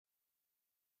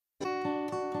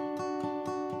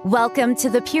Welcome to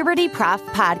the Puberty Prof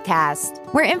podcast,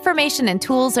 where information and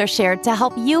tools are shared to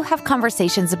help you have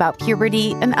conversations about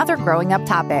puberty and other growing up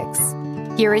topics.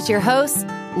 Here is your host,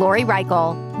 Lori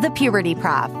Reichel, the Puberty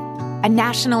Prof, a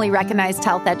nationally recognized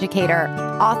health educator,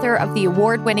 author of the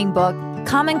award-winning book,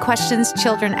 Common Questions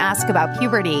Children Ask About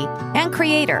Puberty, and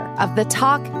creator of the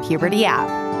Talk Puberty app.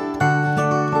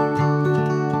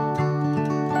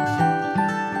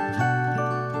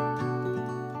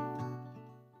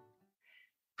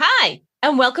 Hi,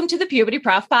 and welcome to the Puberty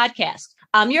Prof podcast.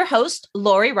 I'm your host,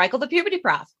 Lori Reichel, the Puberty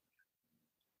Prof.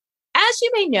 As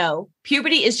you may know,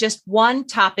 puberty is just one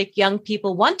topic young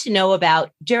people want to know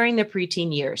about during their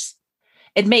preteen years.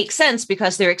 It makes sense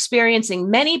because they're experiencing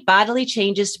many bodily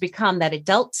changes to become that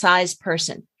adult-sized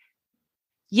person.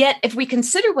 Yet, if we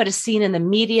consider what is seen in the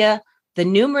media, the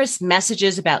numerous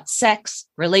messages about sex,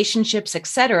 relationships,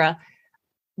 etc.,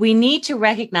 we need to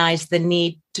recognize the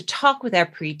need to talk with our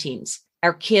preteens,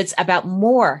 our kids, about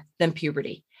more than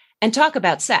puberty and talk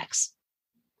about sex.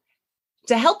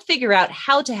 To help figure out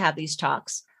how to have these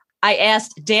talks, I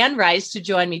asked Dan Rice to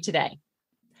join me today.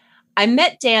 I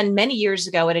met Dan many years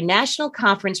ago at a national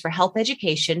conference for health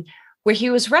education where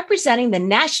he was representing the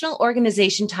national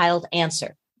organization titled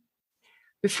Answer.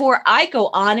 Before I go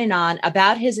on and on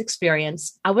about his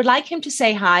experience, I would like him to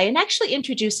say hi and actually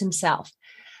introduce himself.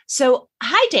 So,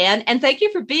 hi, Dan, and thank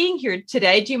you for being here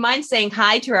today. Do you mind saying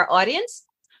hi to our audience?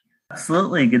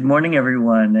 Absolutely. Good morning,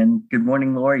 everyone. And good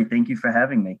morning, Lori. Thank you for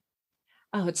having me.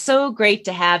 Oh, it's so great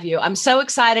to have you. I'm so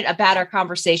excited about our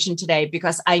conversation today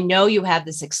because I know you have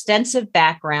this extensive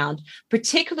background,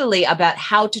 particularly about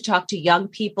how to talk to young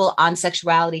people on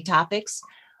sexuality topics.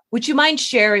 Would you mind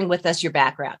sharing with us your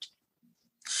background?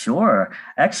 Sure.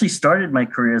 I actually started my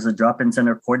career as a drop-in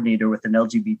center coordinator with an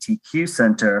LGBTQ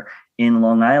center in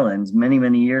Long Island many,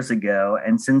 many years ago.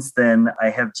 And since then,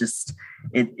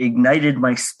 it ignited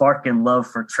my spark and love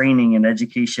for training and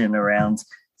education around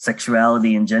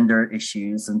sexuality and gender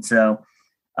issues. And so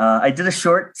I did a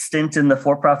short stint in the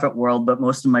for-profit world, but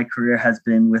most of my career has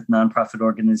been with nonprofit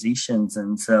organizations.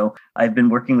 And so I've been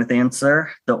working with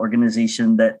Answer, the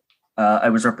organization that I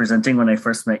was representing when I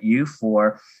first met you,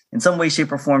 for in some way,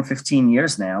 shape, or form 15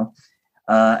 years now.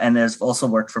 And I've also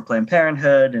worked for Planned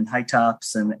Parenthood and High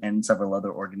Tops and several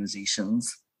other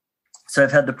organizations. So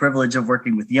I've had the privilege of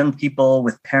working with young people,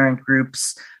 with parent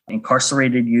groups,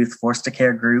 incarcerated youth, foster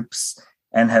care groups,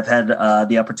 and have had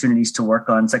the opportunities to work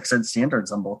on sex ed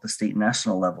standards on both the state and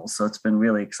national levels. So it's been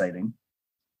really exciting.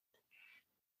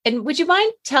 And would you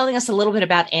mind telling us a little bit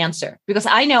about Answer? Because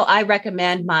I know I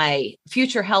recommend my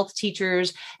future health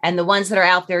teachers and the ones that are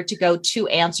out there to go to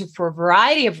Answer for a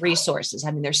variety of resources. I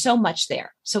mean, there's so much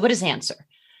there. So what is Answer?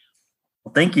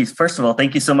 Well, thank you. First of all,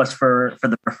 thank you so much for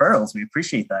the referrals. We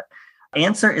appreciate that.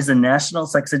 Answer is a national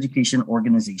sex education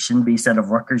organization based out of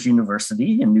Rutgers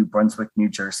University in New Brunswick, New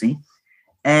Jersey.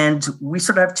 And we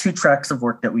sort of have two tracks of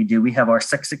work that we do. We have our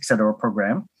Sex Etc.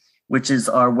 program, which is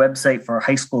our website for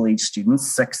high school age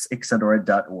students,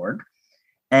 sexetc.org.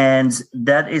 And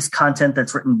that is content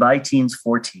that's written by teens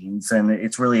for teens. And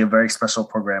it's really a very special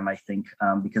program, I think,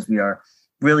 because we are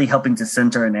really helping to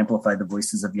center and amplify the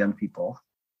voices of young people.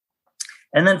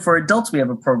 And then for adults, we have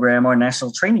a program, our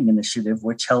National Training Initiative,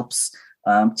 which helps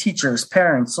teachers,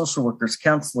 parents, social workers,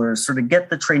 counselors sort of get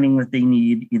the training that they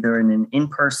need, either in an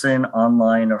in-person,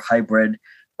 online, or hybrid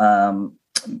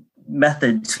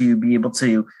method to be able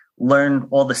to learn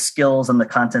all the skills and the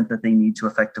content that they need to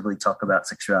effectively talk about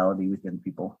sexuality with young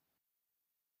people.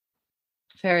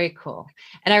 Very cool.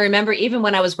 And I remember even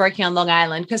when I was working on Long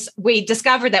Island, because we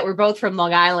discovered that we're both from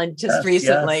Long Island just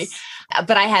recently,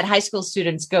 but I had high school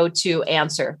students go to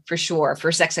Answer for sure,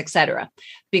 for Sex Etc.,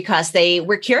 because they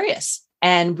were curious.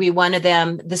 And we wanted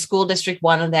them, the school district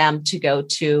wanted them to go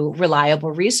to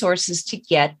reliable resources to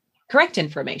get correct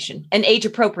information and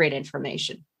age-appropriate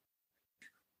information.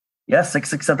 Yes,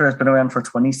 Sex Etc. has been around for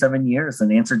 27 years,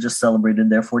 and Answer just celebrated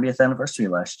their 40th anniversary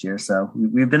last year. So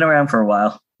we've been around for a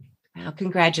while. Wow,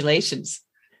 congratulations.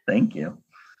 Thank you.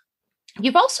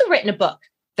 You've also written a book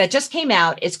that just came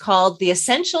out. It's called The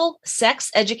Essential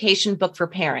Sex Education Book for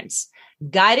Parents,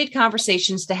 Guided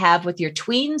Conversations to Have with Your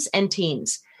Tweens and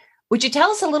Teens. Would you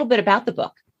tell us a little bit about the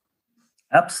book?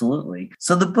 Absolutely.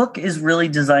 So the book is really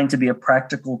designed to be a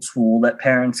practical tool that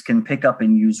parents can pick up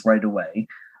and use right away.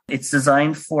 It's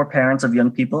designed for parents of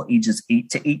young people ages 8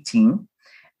 to 18,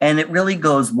 and it really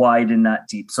goes wide and not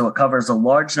deep. So it covers a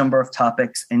large number of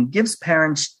topics and gives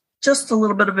parents just a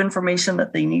little bit of information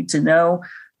that they need to know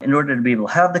in order to be able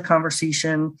to have the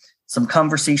conversation, some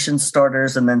conversation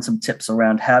starters, and then some tips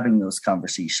around having those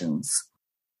conversations.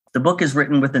 The book is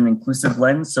written with an inclusive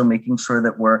lens, so making sure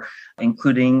that we're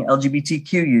including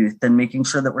LGBTQ youth and making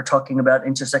sure that we're talking about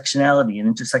intersectionality and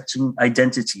intersection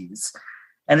identities.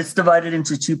 And it's divided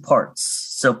into two parts.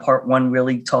 So part one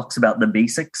really talks about the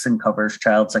basics and covers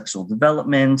child sexual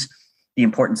development, the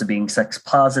importance of being sex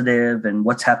positive, and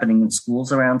what's happening in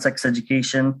schools around sex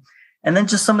education. And then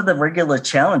just some of the regular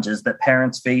challenges that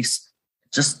parents face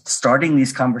just starting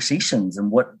these conversations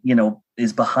and what,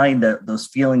 is behind those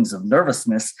feelings of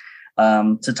nervousness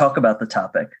to talk about the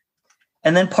topic.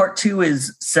 And then part two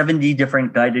is 70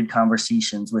 different guided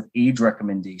conversations with age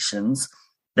recommendations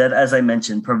that, as I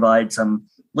mentioned, provide some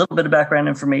little bit of background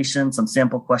information, some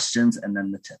sample questions, and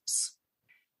then the tips.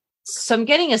 So I'm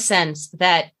getting a sense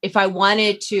that if I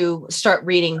wanted to start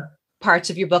reading parts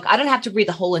of your book, I don't have to read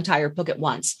the whole entire book at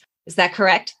once. Is that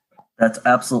correct? That's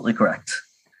absolutely correct.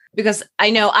 Because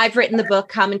I know I've written the book,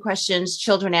 Common Questions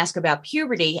Children Ask About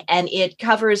Puberty, and it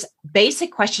covers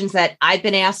basic questions that I've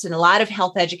been asked and a lot of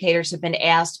health educators have been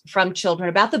asked from children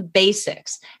about the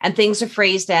basics. And things are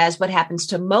phrased as what happens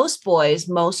to most boys,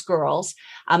 most girls.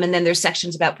 And then there's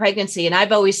sections about pregnancy. And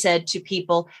I've always said to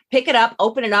people, pick it up,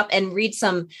 open it up, and read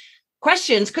some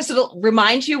questions because it'll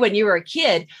remind you when you were a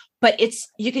kid. But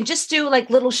you can just do like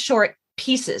little short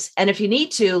pieces. And if you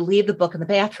need to, leave the book in the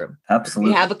bathroom.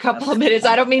 Absolutely. You have a couple of minutes.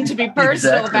 I don't mean to be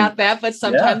personal about that, but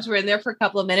sometimes we're in there for a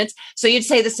couple of minutes. So you'd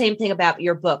say the same thing about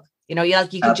your book. You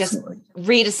can just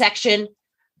read a section,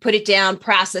 put it down,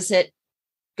 process it,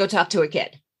 go talk to a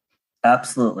kid.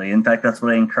 Absolutely. In fact, that's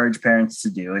what I encourage parents to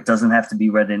do. It doesn't have to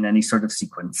be read in any sort of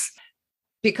sequence.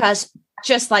 Because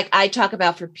just like I talk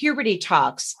about for puberty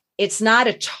talks, it's not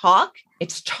a talk.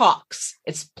 It's talks.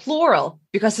 It's plural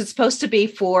because it's supposed to be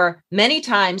for many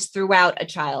times throughout a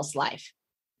child's life.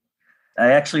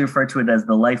 I actually refer to it as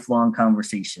the lifelong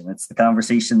conversation. It's the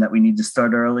conversation that we need to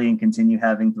start early and continue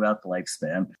having throughout the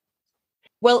lifespan.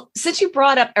 Well, since you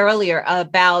brought up earlier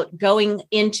about going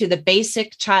into the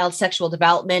basic child sexual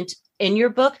development in your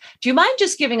book, do you mind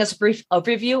just giving us a brief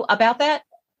overview about that?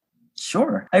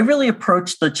 Sure. I really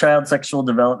approached the child sexual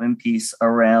development piece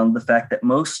around the fact that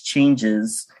most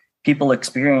changes people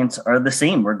experience are the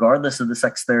same, regardless of the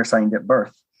sex they're assigned at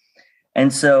birth.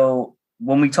 And so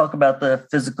when we talk about the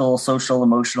physical, social,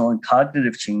 emotional, and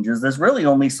cognitive changes, there's really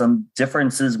only some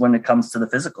differences when it comes to the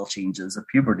physical changes of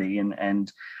puberty. And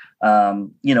in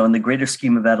the greater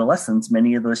scheme of adolescence,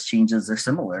 many of those changes are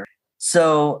similar.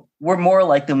 So we're more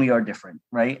alike than we are different,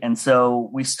 right? And so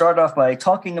we start off by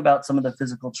talking about some of the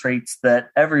physical traits that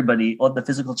the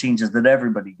physical changes that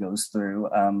everybody goes through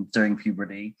during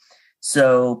puberty.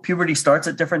 So puberty starts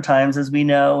at different times, as we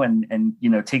know, and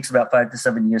takes about 5 to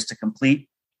 7 years to complete.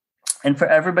 And for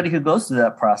everybody who goes through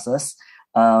that process,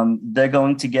 they're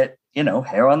going to get,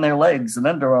 hair on their legs and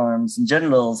underarms and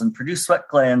genitals and produce sweat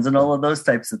glands and all of those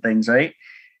types of things, right?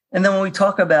 And then when we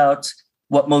talk about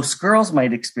what most girls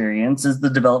might experience is the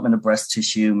development of breast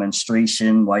tissue,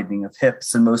 menstruation, widening of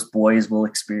hips, and most boys will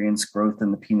experience growth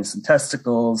in the penis and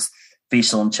testicles,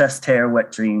 facial and chest hair,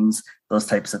 wet dreams, those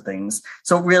types of things.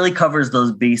 So it really covers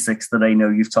those basics that I know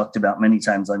you've talked about many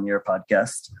times on your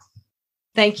podcast.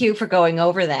 Thank you for going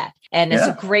over that. And it's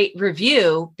a great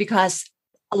review because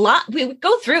we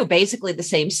go through basically the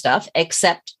same stuff,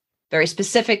 except very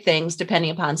specific things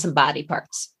depending upon some body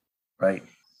parts. Right.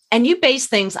 And you base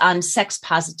things on sex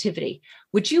positivity.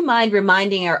 Would you mind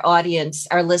reminding our audience,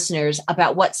 our listeners,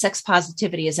 about what sex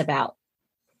positivity is about?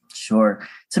 Sure.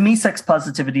 To me, sex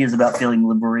positivity is about feeling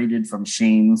liberated from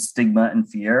shame, stigma, and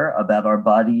fear about our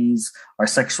bodies, our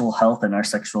sexual health, and our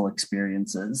sexual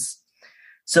experiences.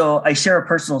 So I share a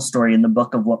personal story in the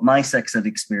book of what my sex ed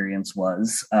experience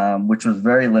was, which was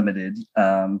very limited,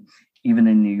 even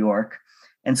in New York.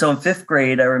 And so in 5th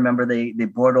grade, I remember they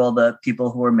brought all the people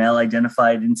who were male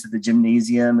identified into the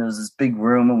gymnasium. It was this big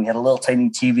room, and we had a little tiny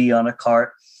TV on a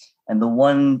cart. And the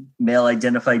one male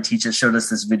identified teacher showed us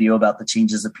this video about the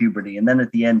changes of puberty. And then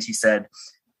at the end, he said,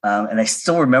 and I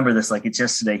still remember this like it's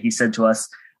yesterday, he said to us,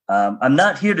 I'm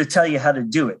not here to tell you how to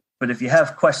do it, but if you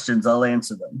have questions, I'll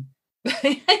answer them.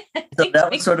 So that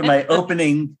was sort of my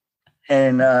opening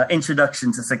and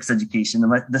introduction to sex education.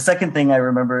 And the second thing I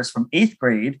remember is from 8th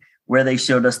grade, where they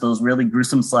showed us those really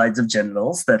gruesome slides of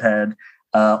genitals that had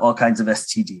all kinds of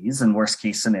STDs and worst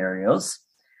case scenarios.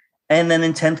 And then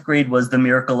in 10th grade was the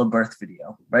Miracle of Birth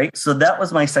video, right? So that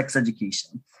was my sex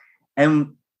education.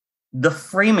 And the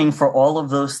framing for all of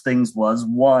those things was,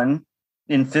 1,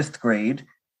 in 5th grade,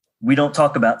 we don't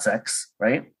talk about sex,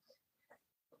 right?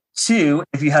 2,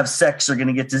 if you have sex, you're going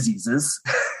to get diseases,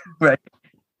 right?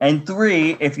 And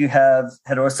 3, if you have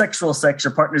heterosexual sex,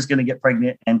 your partner's going to get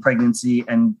pregnant, and pregnancy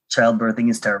and childbirthing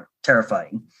is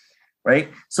terrifying, right?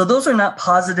 So those are not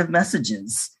positive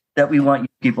messages that we want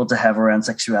people to have around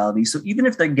sexuality. So even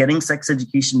if they're getting sex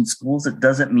education in schools, it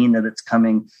doesn't mean that it's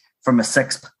coming from a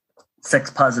sex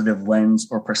positive lens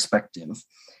or perspective.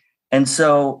 And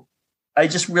so I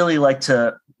just really like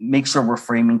to make sure we're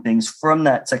framing things from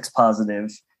that sex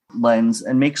positive lens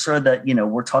and make sure that,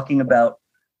 we're talking about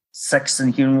sex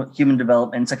and human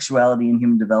development, sexuality and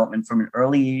human development from an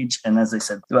early age. And as I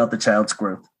said, throughout the child's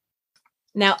growth.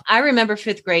 Now, I remember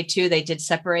 5th grade too, they did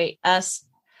separate us.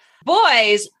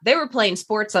 Boys, they were playing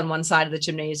sports on one side of the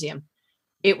gymnasium.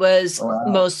 It was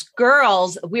most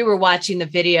girls. We were watching the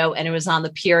video and it was on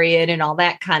the period and all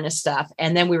that kind of stuff.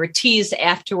 And then we were teased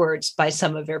afterwards by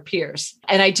some of their peers.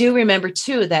 And I do remember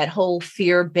too, that whole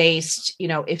fear-based,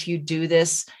 if you do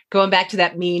this, going back to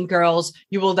that Mean Girls,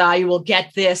 you will die, you will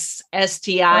get this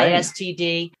STI, right.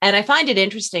 STD. And I find it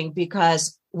interesting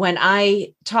because when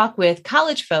I talk with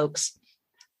college folks,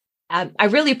 I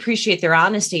really appreciate their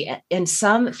honesty. And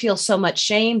some feel so much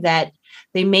shame that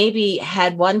they maybe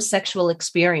had one sexual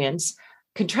experience,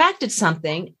 contracted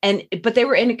something, but they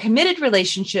were in a committed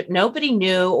relationship. Nobody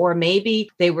knew, or maybe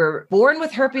they were born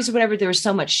with herpes or whatever. There was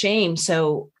so much shame.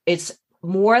 So it's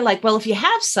more like, well, if you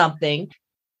have something,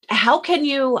 how can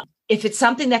you, if it's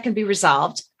something that can be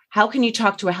resolved, how can you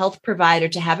talk to a health provider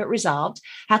to have it resolved?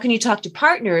 How can you talk to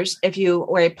partners if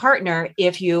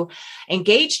you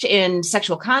engaged in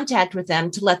sexual contact with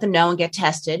them to let them know and get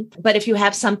tested? But if you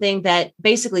have something that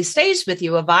basically stays with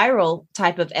you, a viral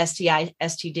type of STI,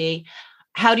 STD,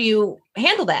 how do you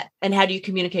handle that? And how do you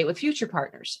communicate with future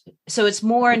partners? So it's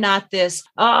more not this,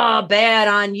 bad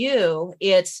on you.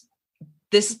 This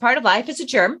is part of life. It's a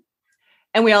germ.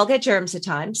 And we all get germs at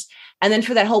times. And then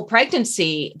for that whole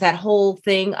pregnancy, that whole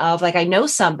thing of I know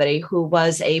somebody who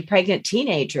was a pregnant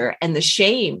teenager and the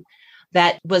shame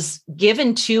that was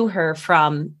given to her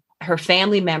from her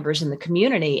family members in the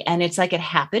community. And it's it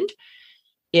happened.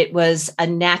 It was a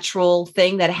natural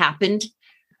thing that happened.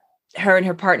 Her and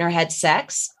her partner had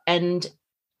sex and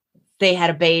they had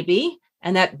a baby,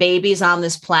 and that baby's on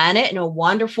this planet and a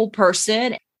wonderful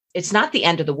person. It's not the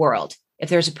end of the world if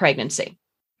there's a pregnancy.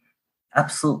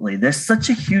 Absolutely. There's such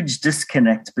a huge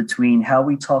disconnect between how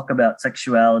we talk about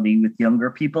sexuality with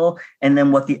younger people and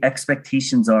then what the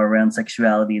expectations are around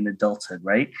sexuality in adulthood,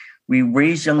 right? We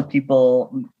raise young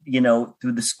people,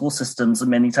 through the school systems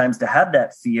many times to have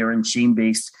that fear and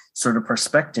shame-based sort of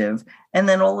perspective. And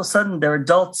then all of a sudden they're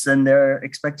adults and they're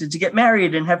expected to get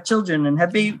married and have children and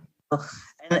have babies.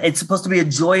 And it's supposed to be a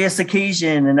joyous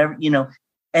occasion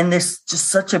and there's just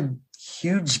such a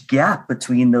huge gap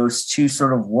between those two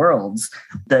sort of worlds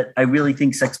that I really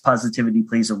think sex positivity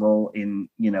plays a role in,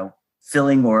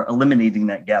 filling or eliminating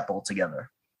that gap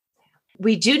altogether.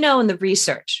 We do know in the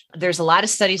research, there's a lot of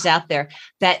studies out there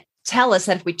that tell us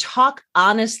that if we talk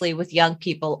honestly with young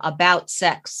people about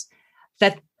sex,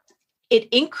 that it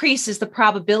increases the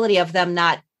probability of them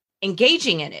not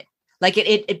engaging in it.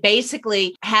 It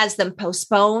basically has them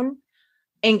postpone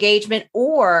engagement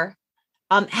or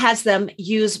has them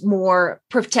use more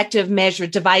protective measure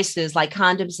devices like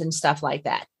condoms and stuff like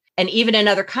that. And even in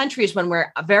other countries, when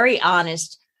we're very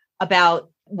honest about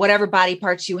whatever body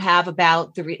parts you have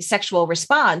about the sexual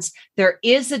response, there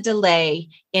is a delay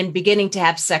in beginning to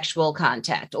have sexual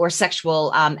contact or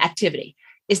sexual activity.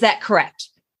 Is that correct?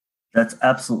 That's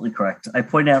absolutely correct. I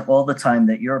point out all the time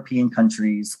that European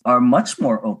countries are much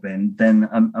more open than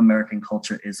American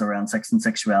culture is around sex and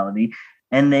sexuality,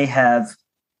 and they have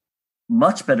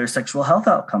much better sexual health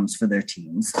outcomes for their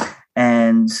teens.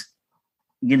 And,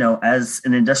 as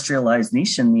an industrialized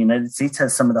nation, the United States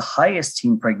has some of the highest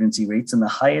teen pregnancy rates and the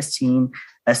highest teen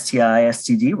STI,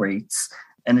 STD rates.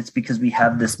 And it's because we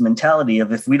have this mentality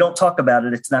of if we don't talk about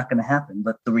it, it's not going to happen.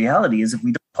 But the reality is if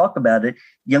we don't talk about it,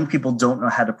 young people don't know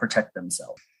how to protect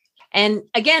themselves. And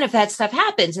again, if that stuff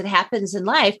happens, it happens in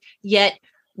life. Yet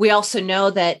we also know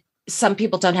that some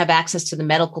people don't have access to the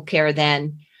medical care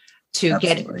then to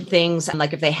Absolutely. Get things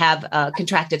like if they have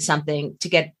contracted something to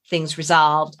get things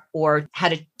resolved or how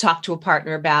to talk to a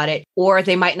partner about it, or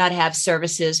they might not have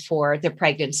services for their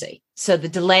pregnancy. So the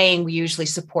delaying, we usually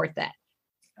support that.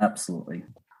 Absolutely.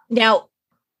 Now,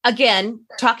 again,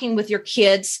 talking with your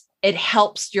kids, it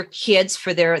helps your kids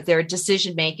for their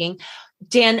decision-making.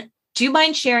 Dan, do you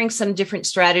mind sharing some different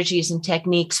strategies and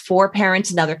techniques for parents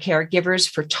and other caregivers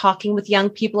for talking with young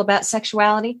people about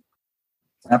sexuality?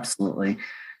 Absolutely.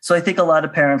 So I think a lot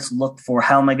of parents look for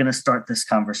how am I going to start this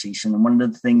conversation? And one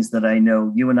of the things that I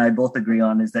know you and I both agree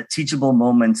on is that teachable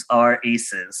moments are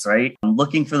ACEs, right? I'm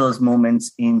looking for those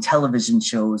moments in television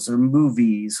shows or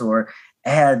movies or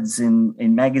ads in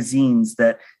magazines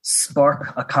that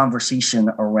spark a conversation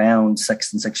around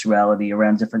sex and sexuality,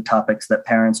 around different topics that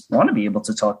parents want to be able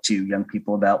to talk to young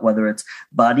people about, whether it's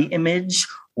body image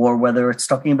or whether it's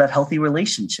talking about healthy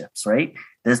relationships, right?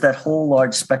 There's that whole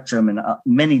large spectrum and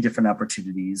many different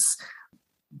opportunities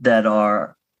that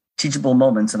are teachable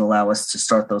moments and allow us to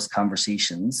start those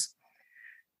conversations.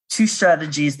 Two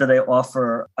strategies that I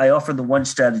offer the one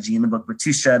strategy in the book, but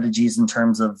two strategies in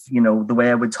terms of, the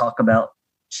way I would talk about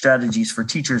strategies for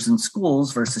teachers in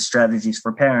schools versus strategies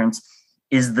for parents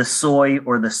is the SOY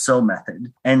or the SO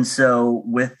method. And so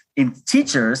in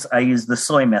teachers, I use the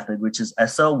SOY method, which is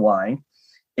SOY,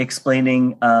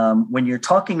 explaining when you're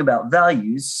talking about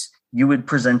values, you would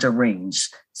present a range.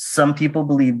 Some people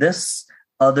believe this,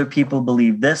 other people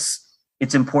believe this.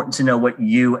 It's important to know what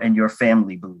you and your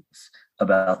family believe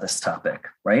about this topic,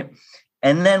 right?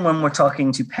 And then when we're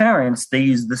talking to parents, they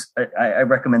use this, I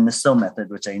recommend the SO method,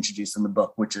 which I introduced in the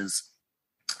book, which is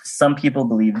some people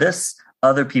believe this,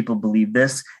 other people believe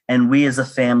this, and we as a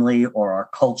family or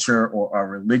our culture or our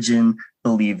religion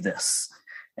believe this.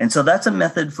 And so that's a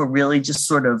method for really just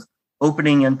sort of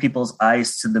opening young people's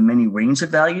eyes to the many range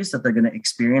of values that they're going to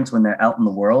experience when they're out in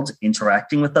the world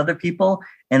interacting with other people,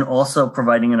 and also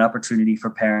providing an opportunity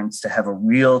for parents to have a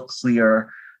real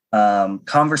clear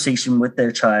conversation with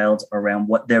their child around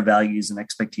what their values and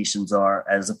expectations are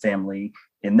as a family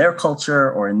in their culture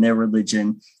or in their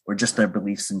religion or just their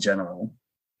beliefs in general.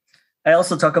 I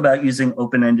also talk about using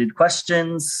open-ended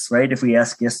questions, right? If we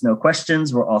ask yes/no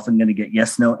questions, we're often going to get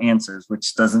yes/no answers,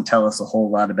 which doesn't tell us a whole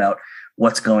lot about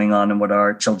what's going on and what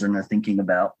our children are thinking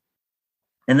about.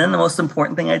 And then the most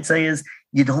important thing I'd say is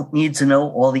you don't need to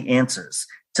know all the answers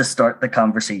to start the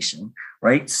conversation,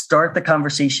 right? Start the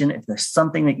conversation. If there's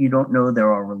something that you don't know,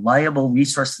 there are reliable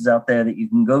resources out there that you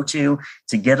can go to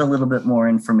get a little bit more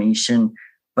information,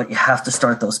 but you have to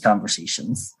start those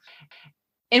conversations.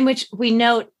 In which we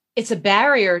note it's a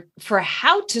barrier for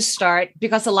how to start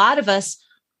because a lot of us,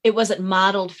 it wasn't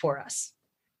modeled for us.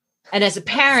 And as a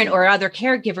parent or other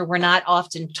caregiver, we're not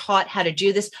often taught how to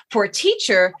do this. For a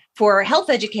teacher, for health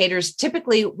educators,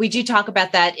 typically we do talk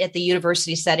about that at the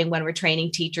university setting when we're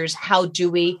training teachers. How do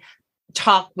we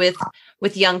talk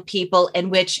with young people, in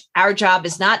which our job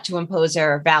is not to impose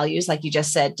our values, like you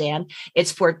just said, Dan.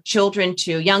 It's for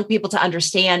young people to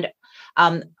understand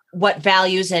what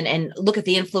values and look at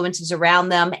the influences around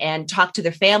them and talk to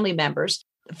their family members.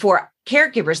 For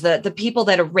caregivers, the people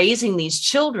that are raising these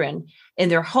children in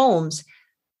their homes,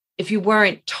 if you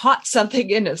weren't taught something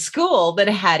in a school, then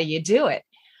how do you do it?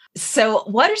 So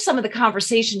what are some of the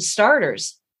conversation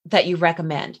starters that you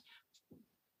recommend?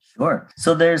 Sure.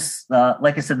 So there's,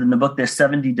 like I said in the book, there's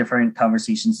 70 different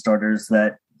conversation starters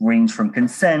that range from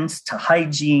consent to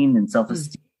hygiene and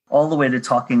self-esteem, all the way to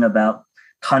talking about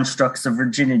constructs of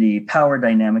virginity, power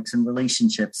dynamics and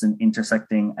relationships, and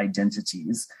intersecting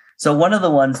identities. So one of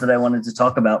the ones that I wanted to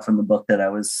talk about from the book that I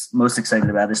was most excited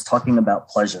about is talking about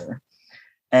pleasure.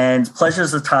 And pleasure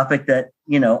is a topic that,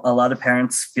 a lot of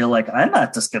parents feel like I'm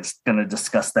not just going to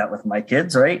discuss that with my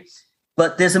kids, right?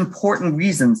 But there's important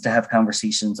reasons to have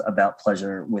conversations about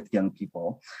pleasure with young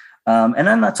people. And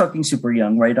I'm not talking super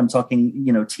young, right? I'm talking,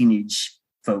 teenage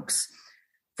folks.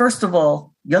 First of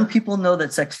all, young people know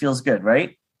that sex feels good,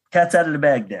 right? Cat's out of the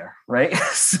bag there, right?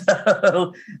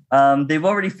 So they've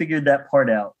already figured that part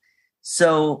out.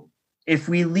 So if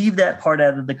we leave that part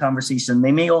out of the conversation,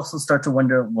 they may also start to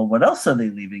wonder, well, what else are they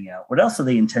leaving out? What else are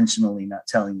they intentionally not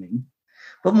telling me?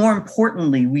 But more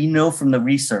importantly, we know from the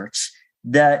research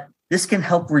that this can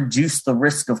help reduce the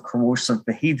risk of coercive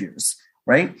behaviors,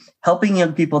 right? Helping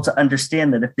young people to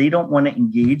understand that if they don't want to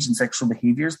engage in sexual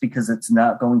behaviors because it's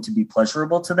not going to be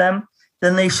pleasurable to them,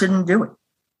 then they shouldn't do it,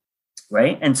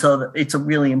 right? And so it's a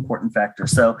really important factor.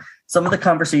 So some of the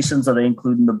conversations that I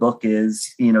include in the book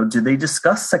is, do they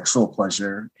discuss sexual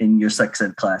pleasure in your sex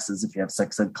ed classes if you have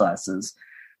sex ed classes?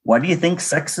 Why do you think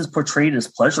sex is portrayed as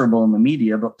pleasurable in the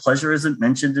media, but pleasure isn't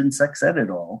mentioned in sex ed at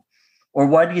all? Or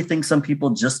why do you think some people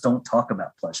just don't talk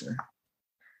about pleasure?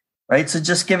 Right? So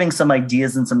just giving some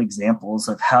ideas and some examples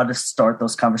of how to start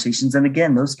those conversations. And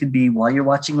again, those could be while you're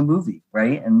watching a movie,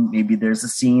 right? And maybe there's a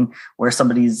scene where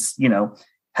somebody's,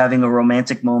 having a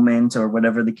romantic moment or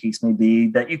whatever the case may be,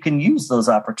 that you can use those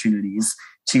opportunities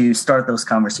to start those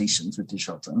conversations with your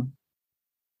children.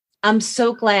 I'm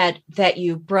so glad that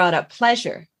you brought up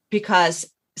pleasure, because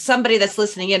somebody that's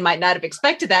listening in might not have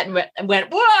expected that and went,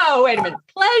 whoa, wait a minute,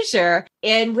 pleasure,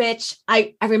 in which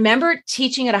I remember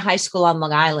teaching at a high school on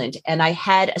Long Island. And I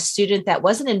had a student that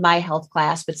wasn't in my health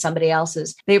class, but somebody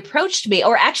else's. They approached me,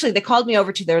 or actually they called me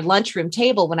over to their lunchroom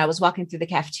table when I was walking through the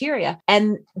cafeteria.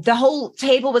 And the whole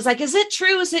table was like, is it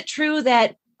true? Is it true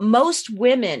that most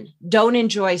women don't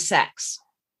enjoy sex.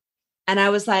 And I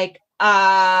was like,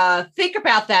 think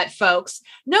about that, folks.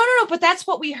 No, but that's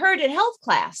what we heard in health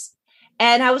class.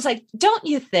 And I was like, don't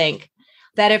you think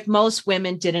that if most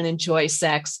women didn't enjoy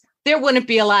sex, there wouldn't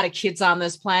be a lot of kids on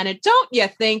this planet? Don't you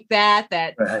think that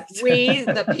Right. we,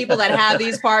 the people that have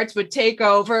these parts, would take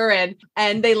over?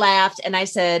 And they laughed. And I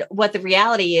said, what the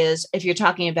reality is, if you're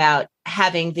talking about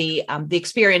having the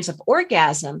experience of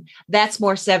orgasm, that's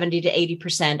more 70 to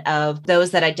 80% of those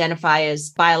that identify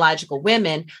as biological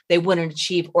women. They wouldn't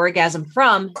achieve orgasm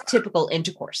from typical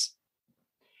intercourse.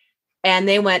 And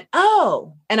they went,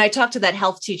 oh, and I talked to that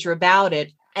health teacher about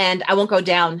it. And I won't go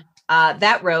down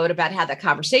that road about how that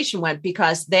conversation went,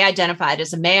 because they identified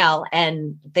as a male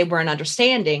and they weren't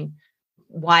understanding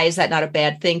why is that not a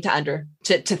bad thing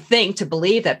to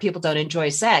believe that people don't enjoy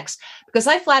sex. Because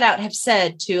I flat out have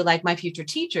said to like my future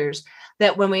teachers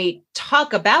that when we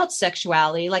talk about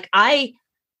sexuality,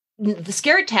 the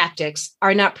scare tactics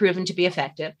are not proven to be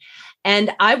effective.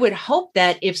 And I would hope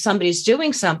that if somebody's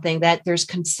doing something, that there's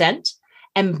consent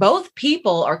and both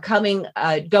people are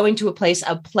going to a place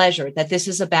of pleasure, that this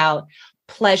is about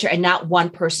pleasure and not one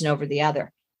person over the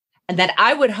other. And that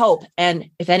I would hope, and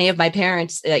if any of my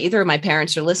parents, either of my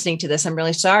parents are listening to this, I'm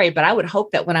really sorry, but I would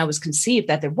hope that when I was conceived,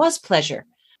 that there was pleasure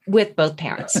with both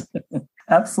parents.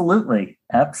 Absolutely.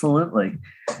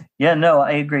 Yeah, no,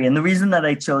 I agree. And the reason that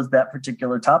I chose that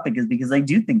particular topic is because I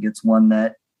do think it's one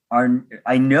that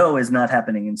I know is not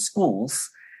happening in schools.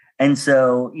 And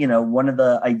so, one of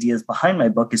the ideas behind my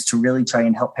book is to really try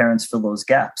and help parents fill those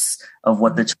gaps of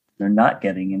what the children are not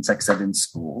getting in sex ed in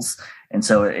schools. And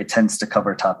so it tends to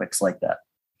cover topics like that.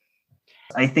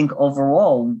 I think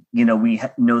overall, we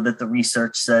know that the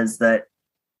research says that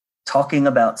talking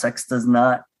about sex does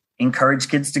not encourage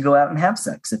kids to go out and have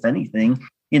sex. If anything,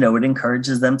 it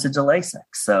encourages them to delay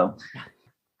sex. So.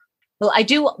 Well, I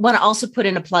do want to also put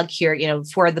in a plug here,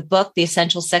 for the book, The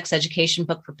Essential Sex Education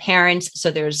Book for Parents. So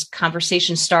there's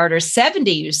conversation starters, 70,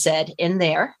 you said, in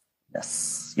there.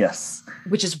 Yes.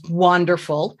 Which is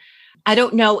wonderful. I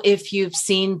don't know if you've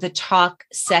seen the Talk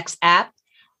Sex app.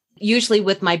 Usually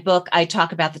with my book, I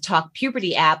talk about the Talk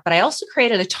Puberty app, but I also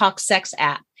created a Talk Sex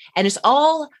app. And it's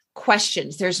all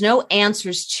questions. There's no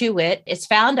answers to it. It's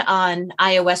found on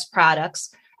iOS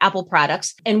products, Apple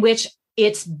products, in which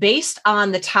it's based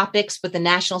on the topics with the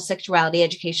National Sexuality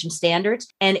Education Standards.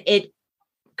 And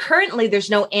currently there's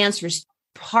no answers.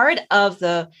 Part of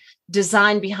the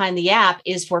design behind the app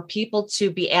is for people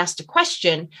to be asked a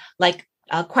question, like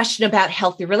a question about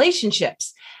healthy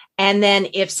relationships. And then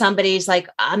if somebody's like,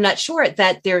 I'm not sure,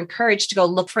 that they're encouraged to go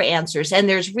look for answers. And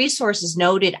there's resources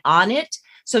noted on it.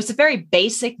 So it's a very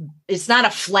basic, it's not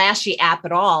a flashy app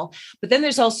at all. But then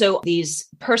there's also these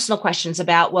personal questions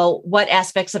about, well, what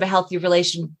aspects of a healthy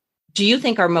relation do you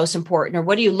think are most important? Or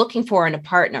what are you looking for in a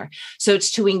partner? So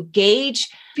it's to engage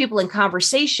people in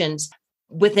conversations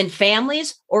within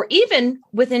families or even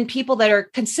within people that are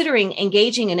considering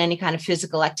engaging in any kind of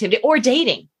physical activity or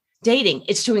dating.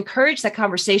 It's to encourage that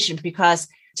conversation, because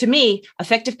to me,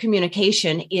 effective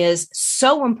communication is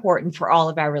so important for all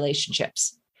of our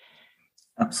relationships.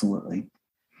 Absolutely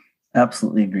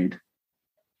agreed.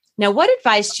 Now, what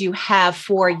advice do you have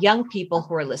for young people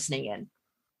who are listening in?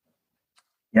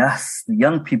 Yes, the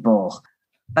young people.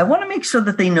 I want to make sure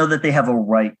that they know that they have a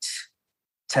right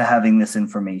to having this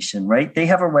information, right? They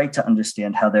have a right to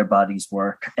understand how their bodies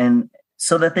work, and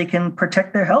so that they can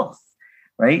protect their health,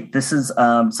 right? This is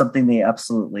something they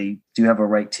absolutely do have a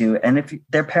right to. And if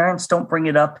their parents don't bring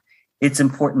it up, it's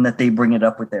important that they bring it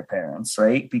up with their parents,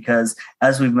 right? Because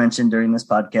as we've mentioned during this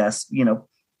podcast,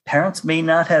 parents may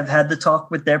not have had the talk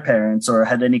with their parents or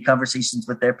had any conversations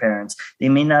with their parents. They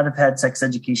may not have had sex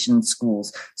education in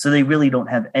schools. So they really don't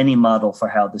have any model for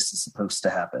how this is supposed to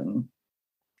happen.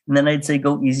 And then I'd say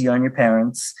go easy on your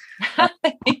parents.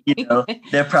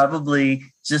 They're probably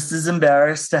just as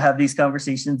embarrassed to have these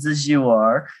conversations as you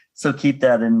are. So keep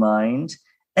that in mind.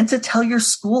 And to tell your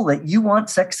school that you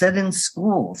want sex ed in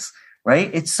schools.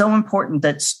 Right? It's so important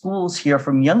that schools hear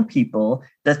from young people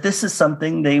that this is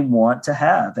something they want to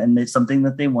have and it's something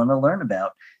that they want to learn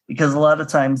about, because a lot of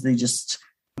times they just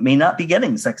may not be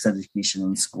getting sex education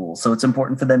in school. So it's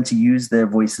important for them to use their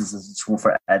voices as a tool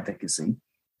for advocacy.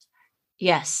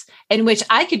 Yes. In which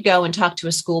I could go and talk to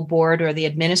a school board or the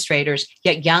administrators,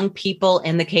 yet young people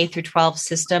in the K through 12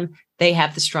 system, they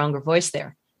have the stronger voice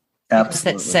there.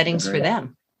 Absolutely. Set settings for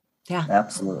them. Yeah.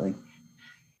 Absolutely.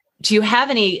 Do you have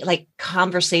any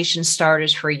conversation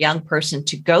starters for a young person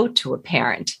to go to a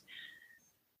parent?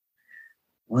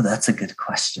 Well, that's a good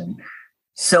question.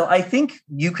 So I think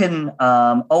you can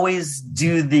always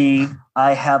do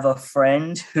I have a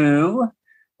friend who,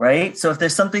 right? So if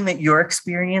there's something that you're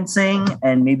experiencing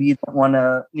and maybe you don't want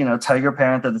to, tell your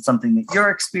parent that it's something that you're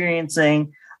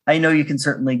experiencing, I know you can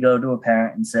certainly go to a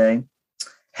parent and say,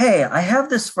 hey, I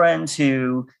have this friend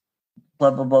who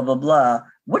blah, blah, blah, blah, blah.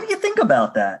 What do you think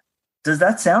about that? Does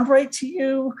that sound right to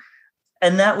you?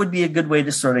 And that would be a good way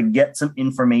to sort of get some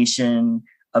information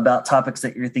about topics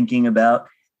that you're thinking about.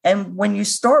 And when you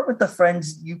start with the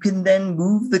friends, you can then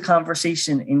move the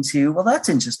conversation into, well, that's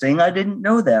interesting. I didn't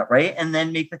know that, right? And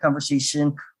then make the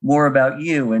conversation more about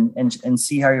you and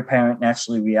see how your parent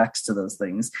naturally reacts to those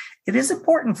things. It is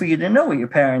important for you to know what your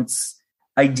parents'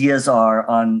 ideas are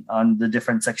on the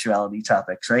different sexuality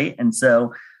topics, right? And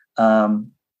so,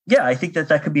 I think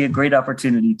that could be a great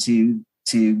opportunity to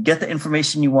get the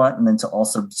information you want and then to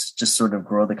also just sort of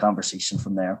grow the conversation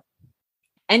from there.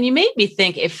 And you made me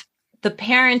think, if the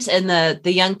parents and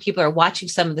the young people are watching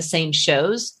some of the same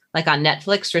shows, like on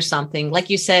Netflix or something, like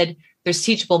you said, there's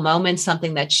teachable moments,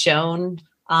 something that's shown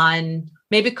on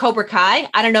maybe Cobra Kai.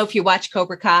 I don't know if you watch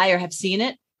Cobra Kai or have seen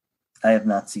it. I have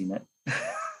not seen it.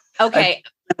 Okay.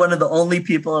 I'm one of the only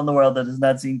people in the world that has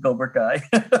not seen Cobra Kai.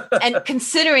 And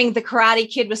considering the Karate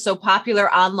Kid was so popular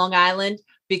on Long Island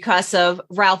because of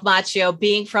Ralph Macchio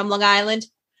being from Long Island,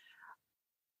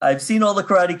 I've seen all the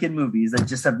Karate Kid movies. I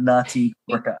just have not seen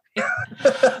Cobra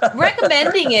Kai.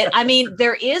 Recommending it. I mean,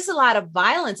 there is a lot of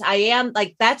violence.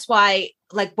 That's why,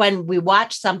 like, when we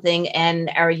watch something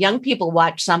and our young people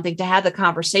watch something, to have the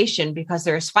conversation, because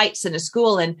there's fights in a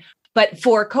school. But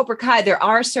for Cobra Kai, there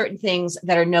are certain things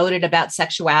that are noted about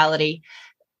sexuality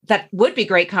that would be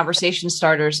great conversation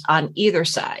starters on either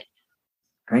side.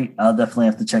 Great. I'll definitely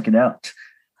have to check it out.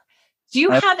 Do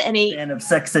you have any fan of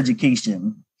Sex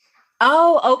Education?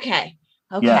 Oh, okay.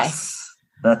 Okay. Yes.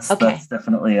 That's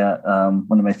definitely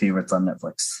one of my favorites on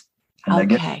Netflix. And I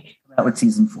get that with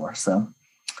season 4. So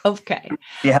okay.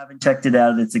 If you haven't checked it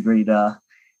out, it's a great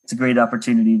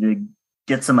opportunity to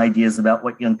get some ideas about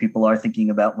what young people are thinking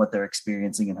about, what they're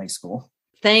experiencing in high school.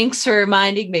 Thanks for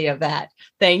reminding me of that.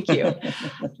 Thank you.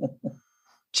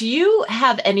 Do you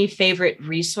have any favorite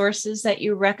resources that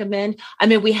you recommend? I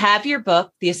mean, we have your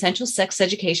book, The Essential Sex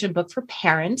Education Book for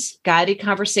Parents, Guided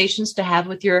Conversations to Have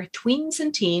with Your Tweens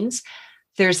and Teens.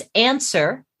 There's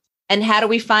Answer. And how do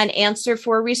we find Answer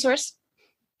for a resource?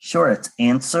 Sure. It's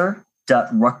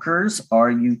answer.rutgers,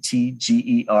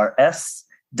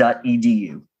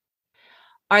 RUTGERS.edu.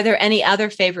 Are there any other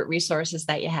favorite resources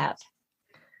that you have?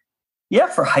 Yeah,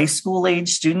 for high school age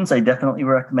students, I definitely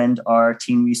recommend our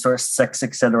teen resource,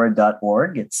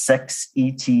 sexetc.org. It's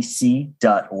sexetc.org.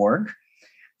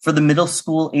 For the middle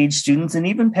school age students and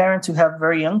even parents who have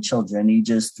very young children,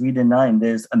 ages 3 to 9,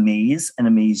 there's Amaze and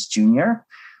Amaze Junior,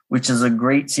 which is a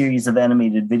great series of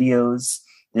animated videos.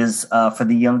 There's, for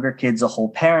the younger kids, a whole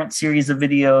parent series of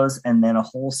videos, and then a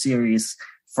whole series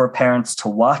for parents to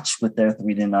watch with their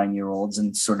 3 to 9-year-olds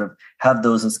and sort of have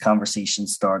those as conversation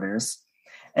starters.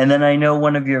 And then I know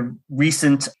one of your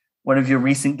recent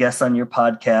guests on your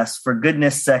podcast, For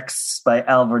Goodness Sex by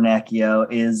Al Vernacchio,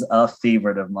 is a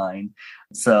favorite of mine.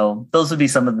 So those would be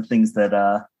some of the things that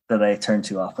I turn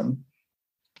to often.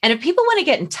 And if people want to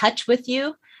get in touch with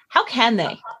you, how can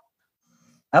they?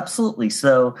 Absolutely.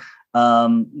 So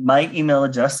my email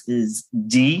address is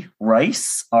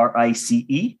drice,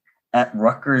 RICE,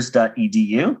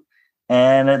 @rutgers.edu.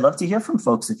 And I'd love to hear from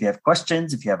folks. If you have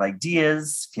questions, if you have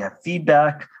ideas, if you have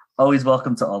feedback, always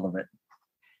welcome to all of it.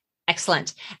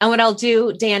 Excellent. And what I'll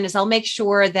do, Dan, is I'll make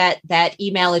sure that that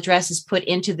email address is put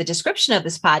into the description of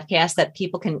this podcast that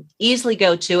people can easily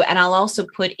go to. And I'll also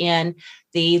put in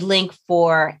the link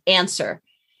for Answer,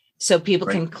 so people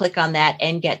can click on that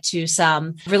and get to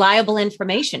some reliable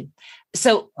information.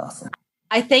 So awesome.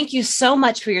 I thank you so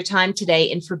much for your time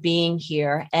today and for being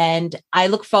here. And I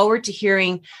look forward to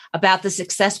hearing about the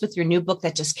success with your new book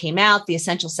that just came out, The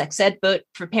Essential Sex Ed Book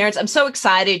for Parents. I'm so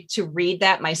excited to read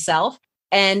that myself.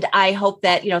 And I hope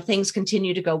that, things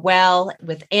continue to go well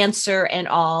with Answer and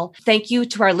all. Thank you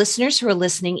to our listeners who are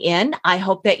listening in. I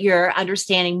hope that you're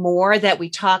understanding more, that we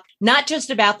talk not just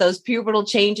about those pubertal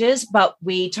changes, but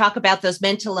we talk about those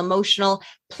mental, emotional,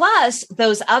 plus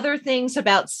those other things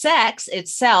about sex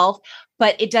itself.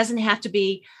 But it doesn't have to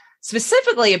be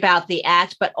specifically about the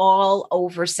act, but all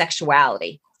over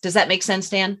sexuality. Does that make sense,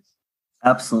 Dan?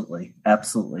 Absolutely.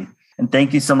 Absolutely. And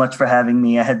thank you so much for having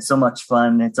me. I had so much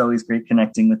fun. It's always great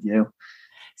connecting with you.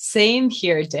 Same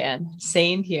here, Dan.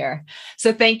 Same here.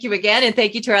 So thank you again. And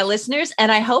thank you to our listeners.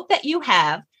 And I hope that you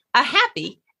have a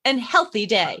happy and healthy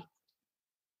day.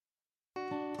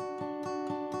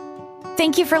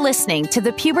 Thank you for listening to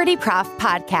the Puberty Prof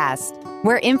podcast,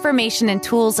 where information and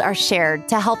tools are shared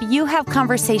to help you have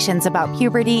conversations about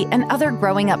puberty and other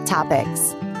growing up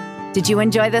topics. Did you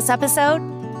enjoy this episode?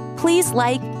 Please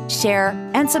like, share,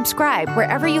 and subscribe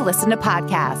wherever you listen to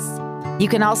podcasts. You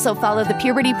can also follow The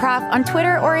Puberty Prof on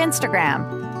Twitter or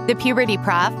Instagram. The Puberty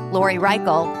Prof, Lori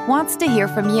Reichel, wants to hear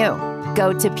from you.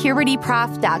 Go to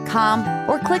pubertyprof.com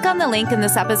or click on the link in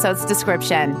this episode's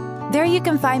description. There you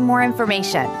can find more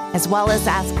information, as well as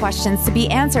ask questions to be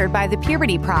answered by The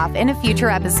Puberty Prof in a future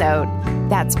episode.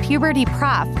 That's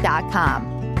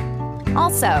pubertyprof.com.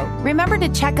 Also, remember to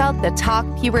check out the Talk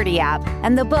Puberty app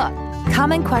and the book,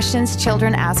 Common Questions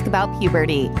Children Ask About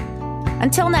Puberty.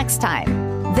 Until next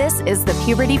time, this is the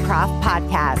Puberty Prof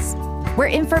Podcast, where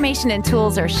information and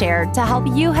tools are shared to help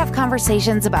you have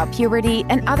conversations about puberty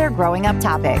and other growing up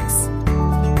topics.